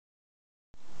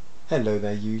Hello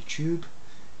there YouTube,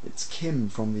 it's Kim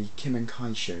from the Kim and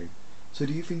Kai Show. So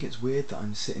do you think it's weird that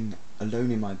I'm sitting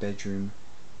alone in my bedroom,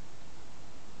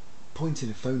 pointing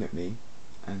a phone at me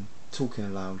and talking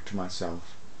aloud to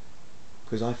myself?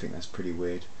 Because I think that's pretty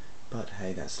weird, but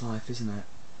hey, that's life, isn't it?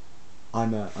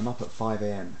 I'm up at 5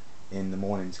 AM in the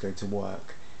morning to go to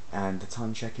work, and the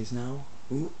time check is now,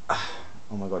 oh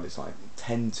my god, it's like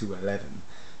 10 to 11,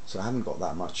 so I haven't got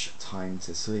that much time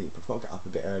to sleep. I've got to get up a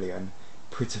bit earlier and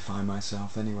prettify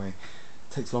myself anyway.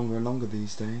 It takes longer and longer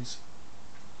these days.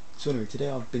 So anyway, today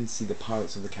I've been to see the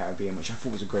Pirates of the Caribbean, which I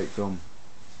thought was a great film.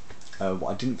 What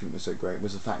I didn't think was so great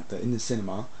was the fact that in the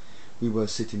cinema we were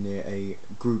sitting near a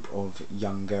group of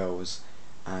young girls,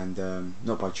 and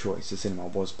not by choice, the cinema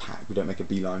was packed. We don't make a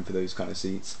beeline for those kind of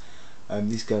seats.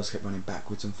 These girls kept running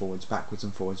backwards and forwards,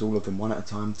 all of them one at a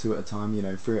time, two at a time, you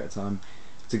know, three at a time,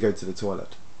 to go to the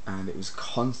toilet. And it was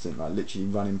constant, like literally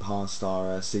running past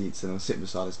our seats, and they were sitting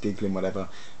beside us, giggling, whatever.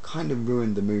 Kind of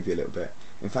ruined the movie a little bit.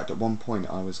 In fact, at one point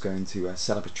I was going to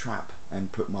set up a trap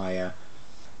and put my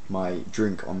my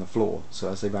drink on the floor, so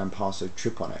as they ran past they'd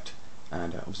trip on it,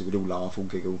 and obviously we'd all laugh, all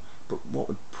giggle. But what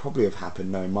would probably have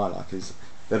happened, knowing my luck, is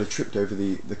they'd have tripped over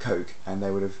the Coke, and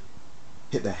they would have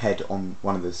hit their head on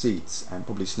one of the seats and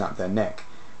probably snapped their neck,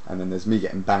 and then there's me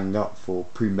getting banged up for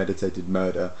premeditated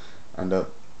murder, and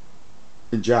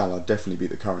in jail I'd definitely be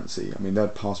the currency. I mean,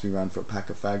 they'd pass me around for a pack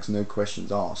of fags, no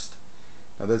questions asked.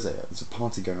 Now there's a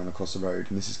party going on across the road,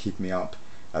 and this is keeping me up.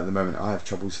 At the moment I have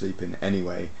trouble sleeping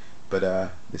anyway, but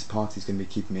this party's going to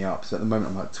be keeping me up, so at the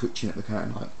moment I'm like twitching at the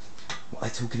curtain, like, what are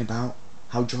they talking about?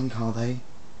 How drunk are they?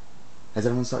 Has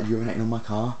anyone started urinating on my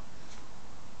car?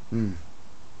 I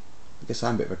guess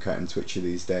I'm a bit of a curtain twitcher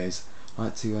these days. I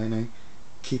like to, you know,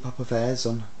 keep up affairs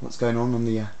on what's going on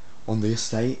the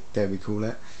estate, dare we call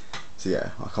it. So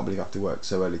yeah, I can't believe I have to work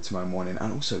so early tomorrow morning.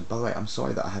 And also, by the way, I'm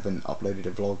sorry that I haven't uploaded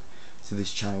a vlog to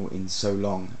this channel in so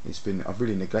long. I've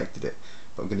really neglected it,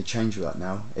 but I'm going to change all that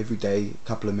now. Every day, a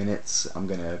couple of minutes, I'm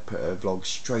going to put a vlog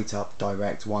straight up,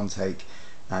 direct, one take,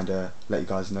 and let you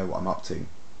guys know what I'm up to.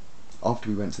 After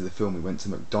we went to the film, we went to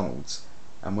McDonald's,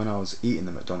 and when I was eating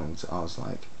the McDonald's, I was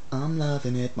like, I'm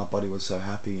loving it. My body was so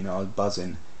happy, you know, I was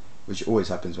buzzing, which always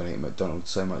happens when I eat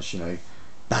McDonald's. So much, you know,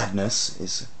 badness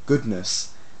is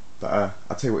goodness. But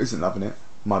I'll tell you what isn't loving it,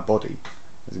 my body.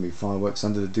 There's going to be fireworks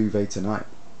under the duvet tonight.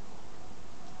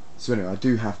 So anyway, I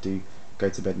do have to go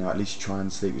to bed now, at least try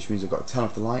and sleep, which means I've got to turn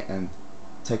off the light and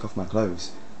take off my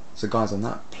clothes. So guys, on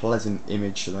that pleasant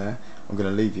image there, I'm going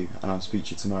to leave you, and I'll speak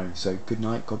to you tomorrow. So good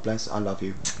night, God bless, I love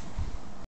you.